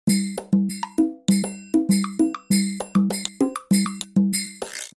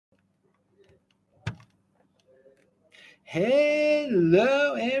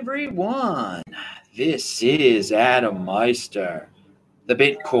Hello, everyone. This is Adam Meister, the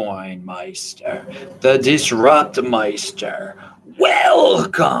Bitcoin Meister, the Disrupt Meister.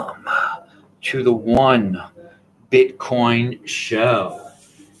 Welcome to the One Bitcoin Show.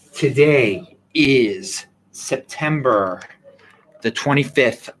 Today is September the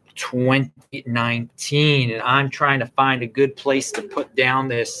 25th, 2019, and I'm trying to find a good place to put down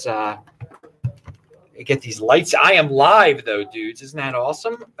this get these lights. I am live though, dudes. Isn't that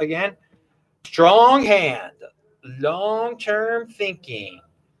awesome? Again, strong hand, long-term thinking.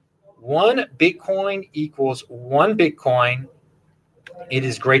 1 Bitcoin equals 1 Bitcoin. It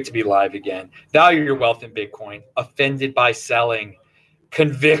is great to be live again. Value your wealth in Bitcoin. Offended by selling.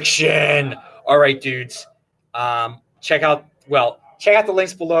 Conviction. All right, dudes. Check out the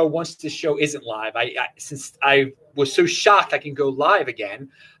links below once this show isn't live. Since I was so shocked I can go live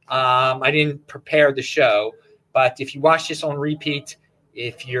again. I didn't prepare the show, but if you watch this on repeat,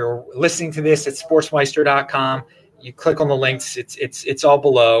 if you're listening to this at sportsmeister.com, you click on the links. It's all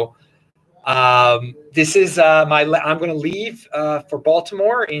below. This is I'm going to leave for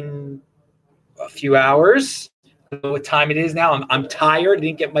Baltimore in a few hours. I don't know what time it is now. I'm tired. I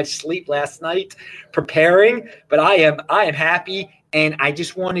didn't get much sleep last night preparing, but I am happy. And I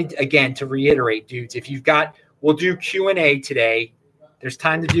just wanted again to reiterate, dudes, if you've got, we'll do Q&A today. There's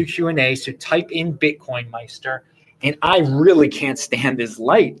time to do Q&A, so type in Bitcoin Meister. And I really can't stand this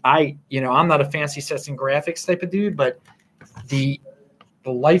light. I'm not a fancy sets and graphics type of dude, but the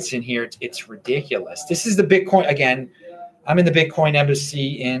lights in here, it's ridiculous. This is the Bitcoin let's I'm in the Bitcoin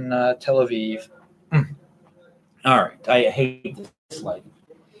embassy in Tel Aviv. All right, I hate this light.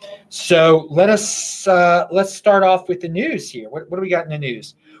 So let's start off with the news here. What do we got in the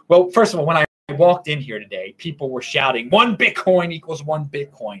news? Well, first of all, when I walked in here today, people were shouting 1 Bitcoin equals 1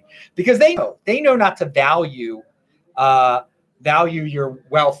 Bitcoin because they know not to value your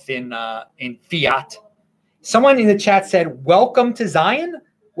wealth in fiat. Someone in the chat said, "Welcome to Zion."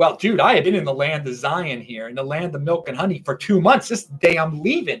 Well, dude, I have been in the land of Zion here, in the land of milk and honey for 2 months. This day I'm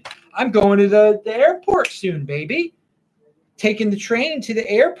leaving. I'm going to the airport soon, baby. Taking the train to the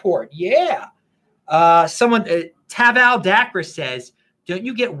airport. Yeah. Someone, Taval Dakra says, "Don't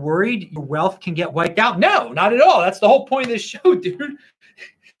you get worried your wealth can get wiped out?" No, not at all. That's the whole point of this show, dude.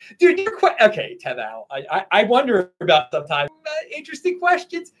 Dude, you're quite okay, Taval. I wonder about sometimes interesting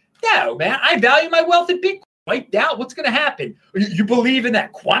questions. No, man. I value my wealth in Bitcoin. Wiped out. What's going to happen? You believe in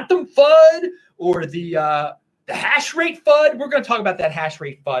that quantum FUD or the Hashrate FUD? We're going to talk about that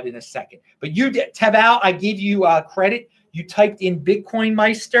Hashrate FUD in a second. But you did, Taval. I give you credit. You typed in Bitcoin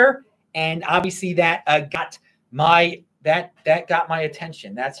Meister, and obviously that got my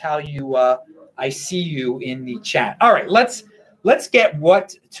attention. That's how I see you in the chat. All right, let's get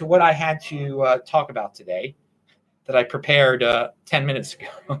what I had to talk about today that I prepared 10 minutes ago.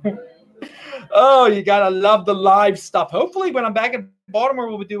 Oh, you gotta love the live stuff. Hopefully, when I'm back in Baltimore,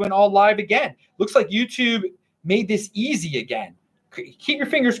 we'll be doing all live again. Looks like YouTube made this easy again. Keep your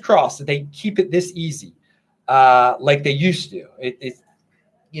fingers crossed that they keep it this easy, like they used to.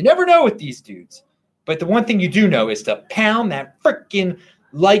 You never know with these dudes. But the one thing you do know is to pound that freaking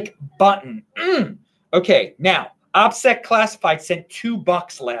like button. Okay, now, OPSEC Classified sent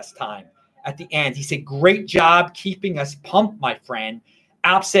 $2 last time at the end. He said, "Great job keeping us pumped, my friend.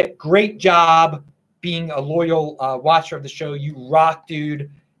 OPSEC, great job being a loyal watcher of the show. You rock,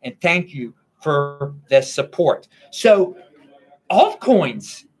 dude, and thank you for the support." So,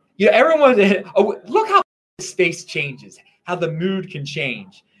 altcoins, everyone, look how the space changes, how the mood can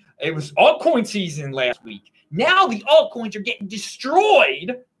change. It was altcoin season last week. Now the altcoins are getting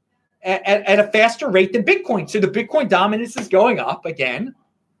destroyed at a faster rate than Bitcoin. So the Bitcoin dominance is going up again.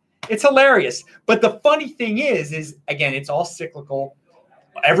 It's hilarious. But the funny thing is again, it's all cyclical.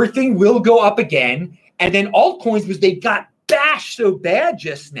 Everything will go up again. And then altcoins, they got bashed so bad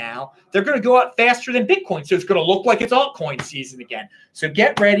just now, they're going to go up faster than Bitcoin. So it's going to look like it's altcoin season again. So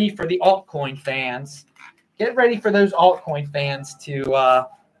get ready for the altcoin fans. Get ready for those altcoin fans to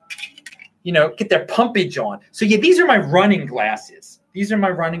get their pumpage on. So yeah, these are my running glasses.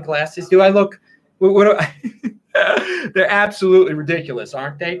 Do I look? They're absolutely ridiculous,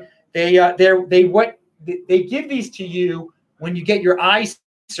 aren't they? They give these to you when you get your eye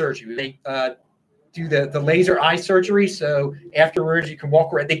surgery. They do the laser eye surgery, so afterwards you can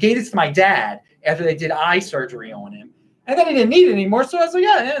walk around. They gave this to my dad after they did eye surgery on him, and then he didn't need it anymore. So I was like,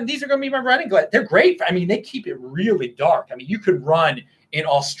 yeah, these are going to be my running glasses. They're great. I mean, they keep it really dark. I mean, you could run in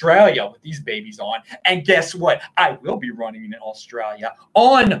Australia with these babies on. And guess what? I will be running in Australia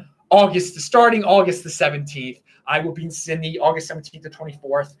on starting August the 17th. I will be in Sydney, August 17th to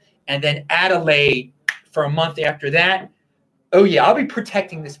 24th, and then Adelaide for a month after that. Oh yeah, I'll be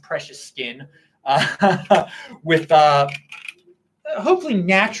protecting this precious skin with hopefully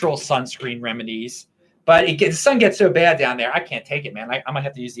natural sunscreen remedies. But the sun gets so bad down there, I can't take it, man. I might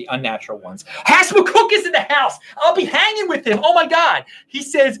have to use the unnatural ones. Hasbro Cook is in the house. I'll be hanging with him. Oh my God. He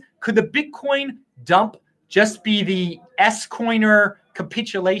says, could the Bitcoin dump just be the S-coiner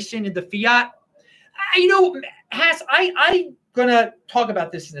capitulation into fiat? I'm gonna talk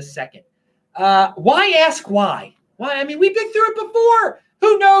about this in a second. Why ask why? Why? I mean, we've been through it before.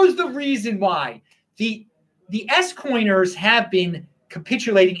 Who knows the reason why? The S-coiners have been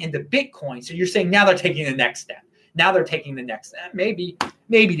capitulating into Bitcoin. So you're saying now they're taking the next step. Now they're taking the next step. Maybe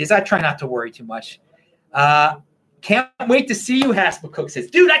it is. I try not to worry too much. Can't wait to see you, Hasbro Cook says.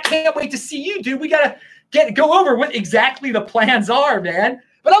 Dude, I can't wait to see you, dude. We got to go over what exactly the plans are, man.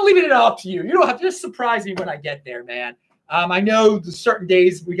 But I'm leaving it up to you. You don't have to just surprise me when I get there, man. I know the certain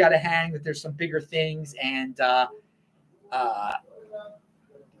days we got to hang, that there's some bigger things, and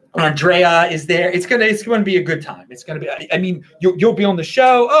Andrea is there. It's gonna be a good time. It's gonna be. I mean, you'll be on the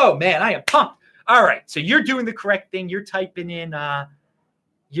show. Oh man, I am pumped. All right, so you're doing the correct thing. You're typing in.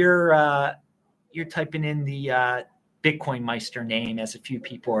 You're typing in the Bitcoin Meister name, as a few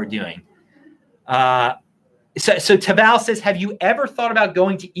people are doing. So Taval says, have you ever thought about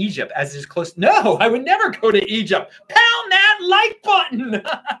going to Egypt as it's close? No, I would never go to Egypt. Pound that like button.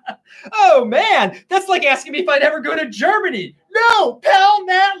 Oh, man. That's like asking me if I'd ever go to Germany. No, pound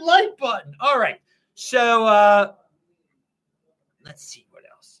that like button. All right. So let's see what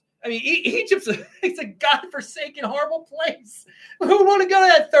else. I mean, Egypt's it's a godforsaken, horrible place. Who would want to go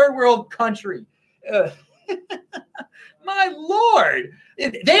to that third world country? My Lord,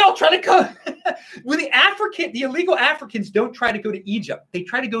 they all try to go. Well, the illegal Africans don't try to go to Egypt. They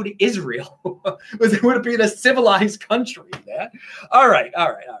try to go to Israel. It would be a civilized country. Man. All right.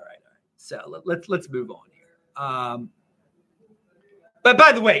 So let's move on here. But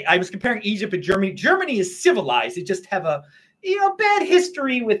by the way, I was comparing Egypt and Germany. Germany is civilized. They just have a bad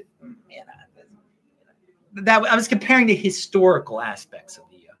history with that. I was comparing the historical aspects of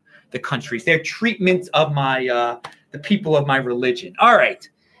the countries, their treatment of the people of my religion. All right.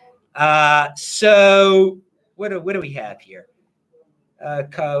 So what do we have here?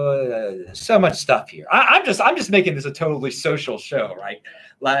 So much stuff here. I'm just making this a totally social show, right?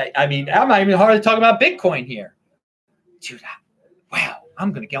 Like, I mean, I'm not even hardly talking about Bitcoin here. Dude, wow,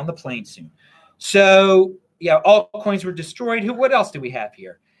 I'm gonna get on the plane soon. So yeah, all coins were destroyed. What else do we have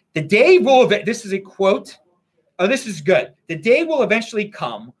here? The day will. This is a quote. Oh, this is good. The day will eventually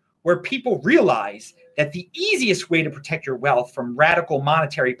come where people realize that the easiest way to protect your wealth from radical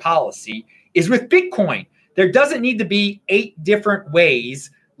monetary policy is with Bitcoin. There doesn't need to be 8 different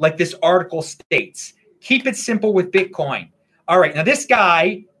ways like this article states. Keep it simple with Bitcoin. All right, now this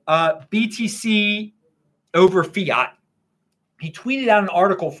guy, BTC over fiat, he tweeted out an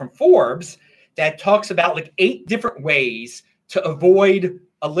article from Forbes that talks about like 8 different ways to avoid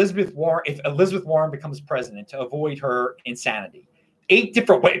Elizabeth Warren, if Elizabeth Warren becomes president, to avoid her insanity. 8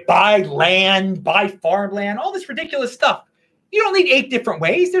 different ways: buy land, buy farmland, all this ridiculous stuff. You don't need 8 different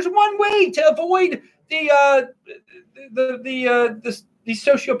ways. There's one way to avoid these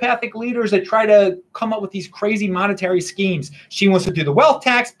sociopathic leaders that try to come up with these crazy monetary schemes. She wants to do the wealth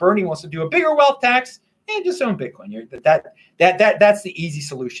tax. Bernie wants to do a bigger wealth tax. And just own Bitcoin. That's the easy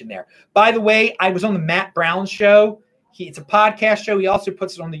solution there. By the way, I was on the Matt Brown show. It's a podcast show. He also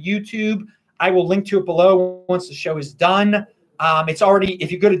puts it on the YouTube. I will link to it below once the show is done. It's already,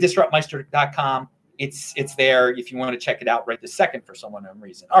 if you go to disruptmeister.com, it's there if you want to check it out right this second for some unknown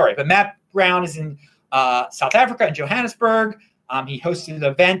reason. All right, but Matt Brown is in South Africa, in Johannesburg. He hosted an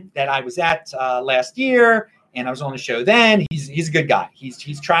event that I was at last year, and I was on the show then. He's a good guy.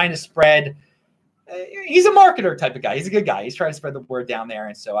 He's trying to spread. He's a marketer type of guy. He's a good guy. He's trying to spread the word down there.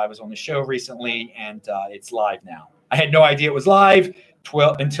 And so I was on the show recently, and it's live now. I had no idea it was live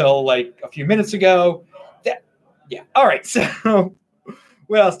until like a few minutes ago. Yeah. All right. So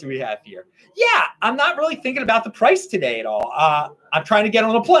what else do we have here? Yeah, I'm not really thinking about the price today at all. I'm trying to get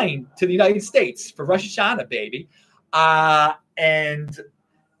on a plane to the United States for Rosh Hashanah, baby. And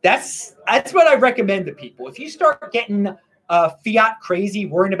that's what I recommend to people. If you start getting fiat crazy,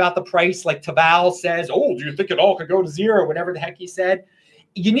 worrying about the price, like Taval says, oh, do you think it all could go to zero? Whatever the heck he said.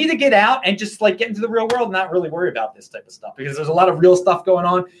 You need to get out and just like get into the real world and not really worry about this type of stuff, because there's a lot of real stuff going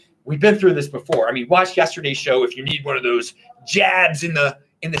on. We've been through this before. I mean, watch yesterday's show if you need one of those jabs in the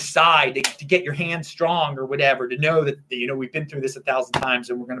side to get your hand strong or whatever, to know that, we've been through this 1,000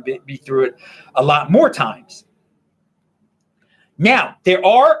 times and we're going to be through it a lot more times. Now, there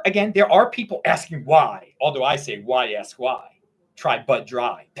are people asking why, although I say, why ask why? Try Bud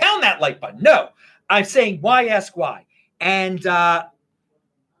Dry. Pound that like button. No, I'm saying, why ask why? And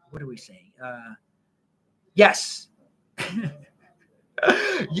what are we saying? Yes.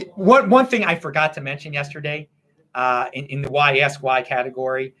 One thing I forgot to mention yesterday in the Why Ask Why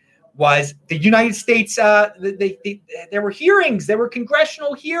category was the United States. There were hearings. There were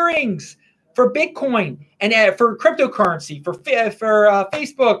congressional hearings for Bitcoin and for cryptocurrency, for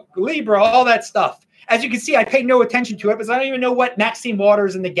Facebook, Libra, all that stuff. As you can see, I paid no attention to it because I don't even know what Maxine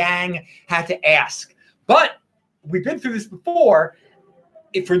Waters and the gang had to ask. But we've been through this before.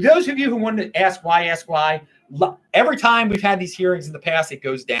 For those of you who wanted to ask why, every time we've had these hearings in the past, it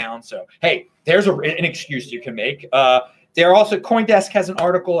goes down. So, hey, there's an excuse you can make. There also, CoinDesk has an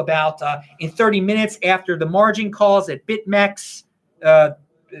article about in 30 minutes after the margin calls at BitMEX,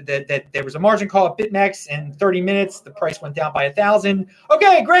 that there was a margin call at BitMEX, and 30 minutes, the price went down by 1,000.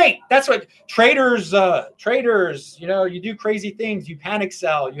 Okay, great. That's what traders, you do crazy things. You panic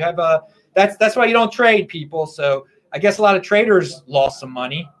sell. You have that's why you don't trade, people. So I guess a lot of traders lost some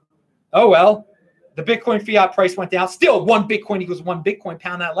money. Oh, well, the Bitcoin fiat price went down. Still, 1 Bitcoin equals 1 Bitcoin.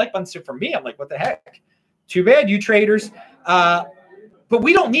 Pound that like button. So for me, I'm like, what the heck? Too bad, you traders. But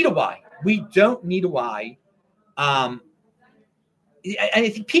we don't need a why. We don't need a why. I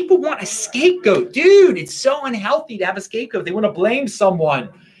think people want a scapegoat. Dude, it's so unhealthy to have a scapegoat. They want to blame someone.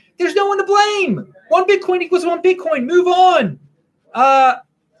 There's no one to blame. 1 Bitcoin equals 1 Bitcoin. Move on.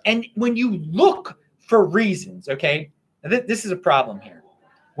 And when you look for reasons, okay, this is a problem here.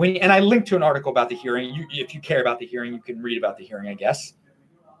 And I linked to an article about the hearing. If you care about the hearing, you can read about the hearing, I guess.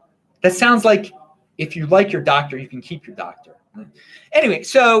 That sounds like if you like your doctor, you can keep your doctor. Anyway,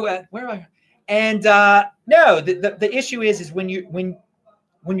 so where am I? And no, the issue is when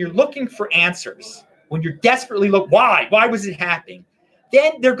you're looking for answers, when you're desperately why was it happening?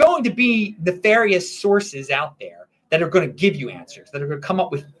 Then there are going to be nefarious sources out there that are going to give you answers, that are going to come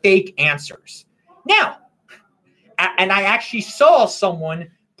up with fake answers. Now, and I actually saw someone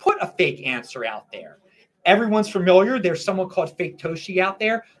put a fake answer out there. Everyone's familiar. There's someone called Fake Toshi out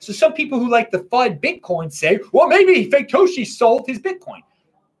there. So some people who like the FUD Bitcoin say, well, maybe Fake Toshi sold his Bitcoin.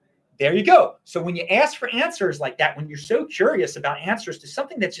 There you go. So when you ask for answers like that, when you're so curious about answers to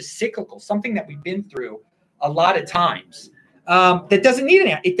something that's just cyclical, something that we've been through a lot of times, that doesn't need an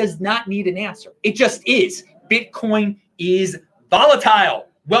answer. It does not need an answer. It just is. Bitcoin is volatile.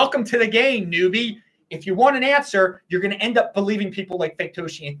 Welcome to the game, newbie. If you want an answer, you're going to end up believing people like Fake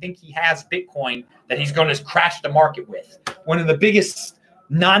Toshi and think he has Bitcoin that he's going to crash the market with. One of the biggest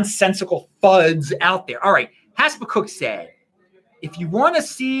nonsensical FUDs out there. All right. Haspa Cook said, if you want to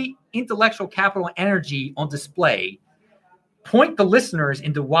see intellectual capital and energy on display, point the listeners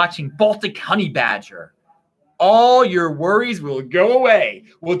into watching Baltic Honey Badger. All your worries will go away.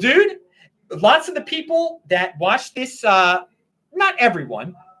 Well, dude, lots of the people that watch this, not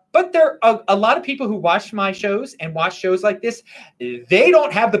everyone, but there are a lot of people who watch my shows and watch shows like this. They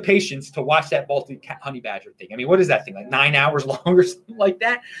don't have the patience to watch that Baltic Honey Badger thing. I mean, what is that thing, like 9 hours long or something like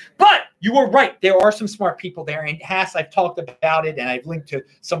that? But you were right. There are some smart people there. And Hass, I've talked about it, and I've linked to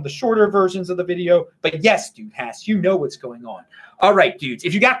some of the shorter versions of the video. But yes, dude, Hass, you know what's going on. All right, dudes,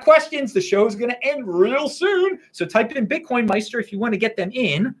 if you got questions, the show is going to end real soon. So type in Bitcoin Meister if you want to get them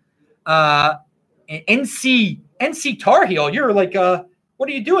in. NC Tar Heel, you're like, what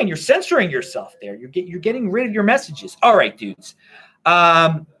are you doing? You're censoring yourself there. You're getting rid of your messages. All right, dudes.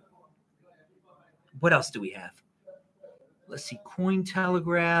 What else do we have? Let's see.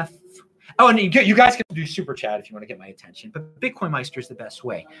 Cointelegraph. Oh, and you guys can do super chat if you want to get my attention. But Bitcoin Meister is the best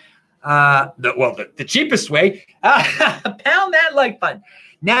way. The cheapest way. Pound that like button.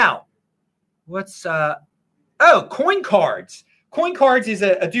 Now, what's Coin Cards. Coin Cards is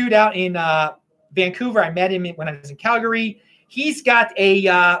a dude out in Vancouver. I met him when I was in Calgary. He's got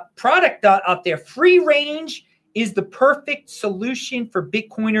a product up there. Free range is the perfect solution for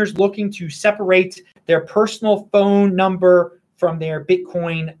Bitcoiners looking to separate their personal phone number from their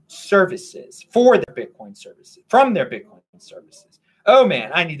Bitcoin services, from their Bitcoin services. Oh,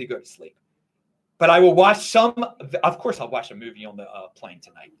 man, I need to go to sleep. But I will watch of course, I'll watch a movie on the plane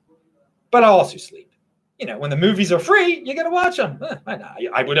tonight. But I'll also sleep. You know, when the movies are free, you got to watch them.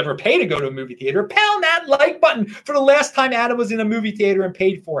 I would never pay to go to a movie theater. Pound that like button for the last time Adam was in a movie theater and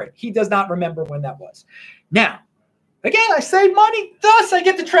paid for it. He does not remember when that was. Now, again, I save money. Thus, I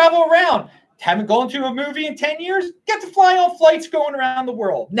get to travel around. Haven't gone to a movie in 10 years. Get to fly on flights going around the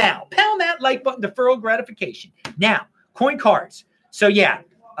world. Now, pound that like button, deferral gratification. Now, Coin Cards. So, yeah,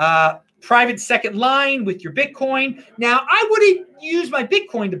 private second line with your Bitcoin. Now, I wouldn't use my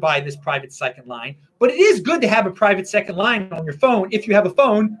Bitcoin to buy this private second line, but it is good to have a private second line on your phone if you have a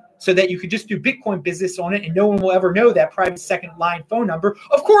phone so that you could just do Bitcoin business on it and no one will ever know that private second line phone number.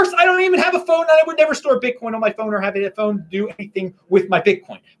 Of course, I don't even have a phone. I would never store Bitcoin on my phone or have a phone do anything with my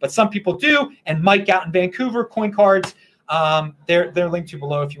Bitcoin. But some people do. And Mike out in Vancouver, Coin Cards, they're linked to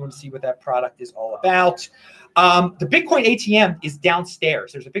below if you want to see what that product is all about. The Bitcoin ATM is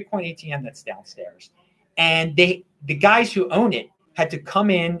downstairs. There's a Bitcoin ATM that's downstairs. And the guys who own it had to come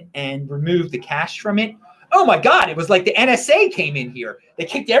in and remove the cash from it. Oh my God, it was like the NSA came in here. They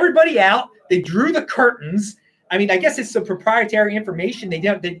kicked everybody out. They drew the curtains. I mean, I guess it's some proprietary information. I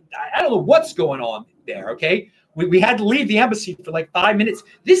don't know what's going on there, okay? We had to leave the embassy for like 5 minutes.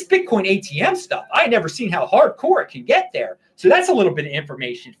 This Bitcoin ATM stuff, I had never seen how hardcore it can get there. So that's a little bit of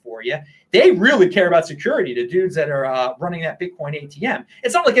information for you. They really care about security, the dudes that are running that Bitcoin ATM.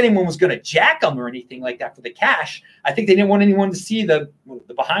 It's not like anyone was going to jack them or anything like that for the cash. I think they didn't want anyone to see the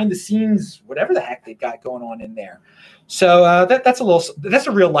behind the scenes, whatever the heck they got going on in there. So that's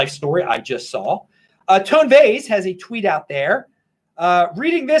a real life story I just saw. Tone Vase has a tweet out there.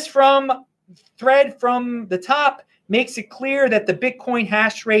 Reading this from thread from the top makes it clear that the Bitcoin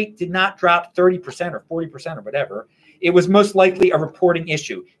hash rate did not drop 30% or 40% or whatever. It was most likely a reporting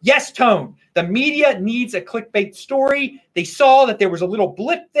issue. Yes, Tone, the media needs a clickbait story. They saw that there was a little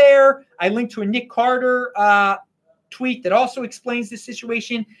blip there. I linked to a Nick Carter tweet that also explains this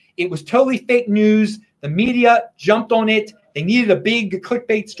situation. It was totally fake news. The media jumped on it. They needed a big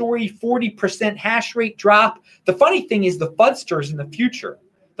clickbait story, 40% hash rate drop. The funny thing is the FUDsters in the future,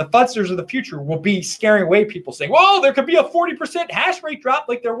 the FUDsters of the future will be scaring away people saying, well, there could be a 40% hash rate drop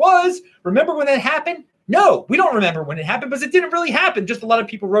like there was. Remember when that happened? No, we don't remember when it happened because it didn't really happen. Just a lot of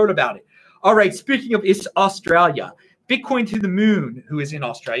people wrote about it. All right, speaking of Australia, Bitcoin to the Moon, who is in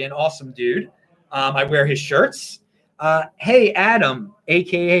Australia, an awesome dude. I wear his shirts. Hey, Adam,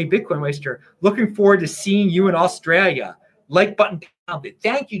 a.k.a. Bitcoin Meister, looking forward to seeing you in Australia. Like button pounded.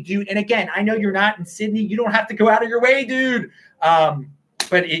 Thank you, dude. And again, I know you're not in Sydney. You don't have to go out of your way, dude.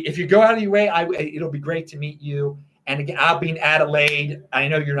 But if you go out of your way, it'll be great to meet you. And again, I'll be in Adelaide. I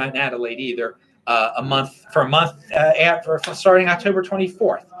know you're not in Adelaide either. A month after starting October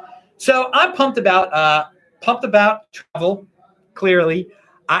 24th. So I'm pumped about travel, clearly.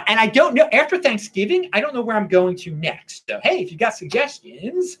 And I don't know, after Thanksgiving, I don't know where I'm going to next. So, hey, if you got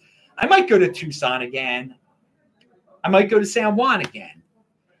suggestions, I might go to Tucson again. I might go to San Juan again.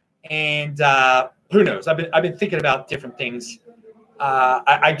 And who knows? I've been thinking about different things.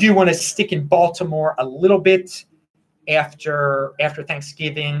 I do want to stick in Baltimore a little bit after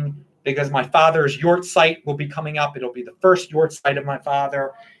Thanksgiving, because my father's yurt site will be coming up. It'll be the first yurt site of my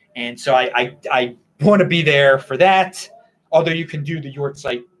father. And so I want to be there for that. Although you can do the yurt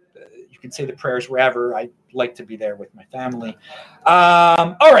site, you can say the prayers wherever. I like to be there with my family.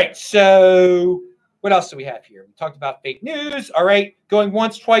 All right, so what else do we have here? We talked about fake news. All right, going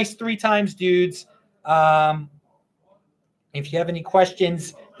once, twice, three times, dudes. If you have any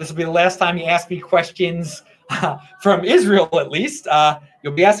questions, this will be the last time you ask me questions from Israel, at least.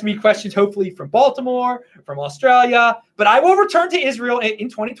 You'll be asking me questions, hopefully, from Baltimore, from Australia. But I will return to Israel in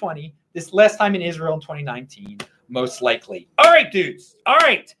 2020. This last time in Israel in 2019, most likely. All right, dudes. All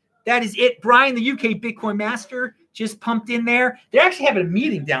right. That is it. Brian, the UK Bitcoin Master, just pumped in there. They're actually having a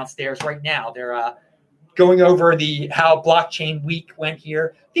meeting downstairs right now. They're going over how blockchain week went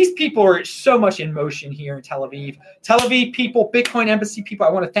here. These people are so much in motion here in Tel Aviv. Tel Aviv people, Bitcoin Embassy people,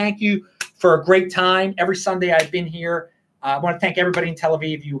 I want to thank you for a great time. Every Sunday I've been here. I want to thank everybody in Tel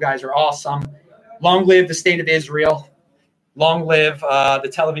Aviv. You guys are awesome. Long live the state of Israel. Long live the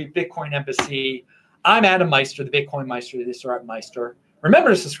Tel Aviv Bitcoin Embassy. I'm Adam Meister, the Bitcoin Meister, the Disrupt Meister. Remember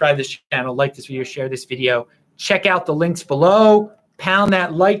to subscribe to this channel, like this video, share this video. Check out the links below. Pound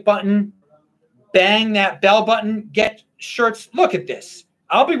that like button. Bang that bell button. Get shirts. Look at this.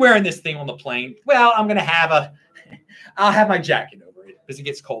 I'll be wearing this thing on the plane. Well, I'm going to have I'll have my jacket over it because it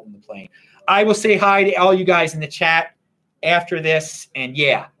gets cold in the plane. I will say hi to all you guys in the chat after this. And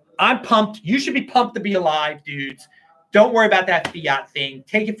yeah, I'm pumped. You should be pumped to be alive, dudes. Don't worry about that fiat thing.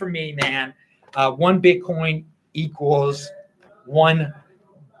 Take it from me, man. 1 Bitcoin equals 1.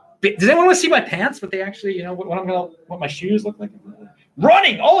 Does anyone want to see my pants? What they actually, what my shoes look like?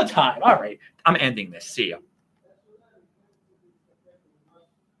 Running all the time. All right. I'm ending this. See ya.